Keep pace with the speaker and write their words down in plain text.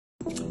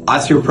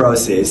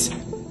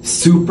Osteoporosis,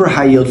 super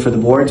high yield for the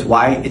boards.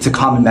 Why? It's a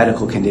common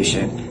medical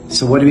condition.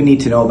 So what do we need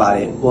to know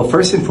about it? Well,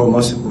 first and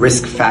foremost,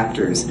 risk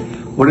factors.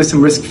 What are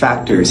some risk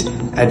factors?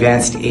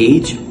 Advanced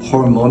age,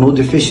 hormonal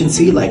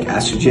deficiency like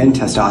estrogen,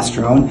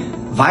 testosterone,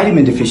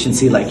 vitamin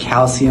deficiency like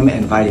calcium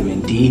and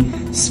vitamin D,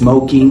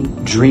 smoking,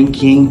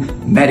 drinking,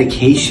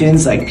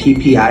 medications like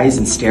PPIs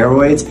and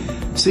steroids.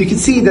 So you can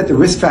see that the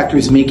risk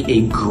factors make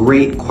a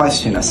great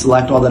question, a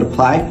select all that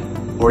apply,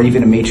 or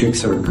even a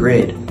matrix or a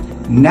grid.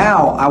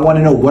 Now I want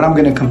to know what I'm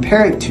going to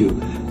compare it to.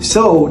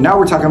 So now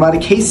we're talking about a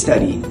case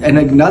study and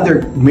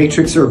another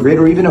matrix or a grid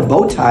or even a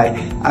bow tie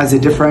as a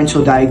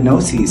differential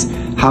diagnosis.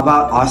 How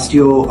about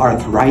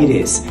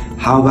osteoarthritis?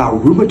 How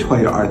about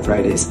rheumatoid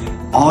arthritis?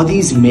 All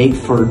these make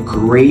for a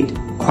great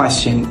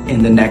question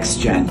in the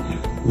next gen.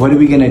 What are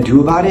we going to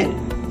do about it?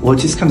 Well, it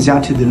just comes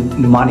down to the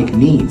mnemonic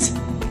needs.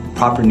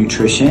 Proper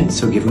nutrition,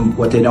 so give them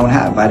what they don't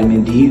have,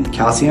 vitamin D,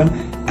 calcium,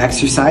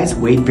 exercise,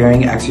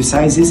 weight-bearing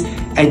exercises,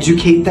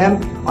 educate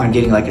them on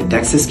getting like a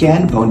DEXA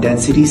scan, bone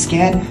density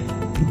scan,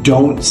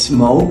 don't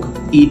smoke,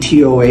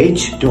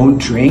 ETOH, don't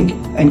drink,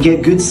 and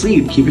get good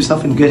sleep. Keep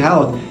yourself in good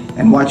health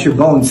and watch your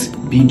bones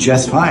be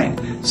just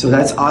fine. So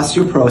that's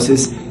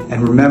osteoporosis,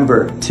 and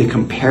remember to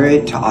compare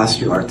it to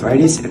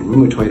osteoarthritis and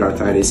rheumatoid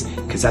arthritis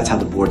because that's how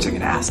the boards are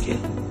going to ask it.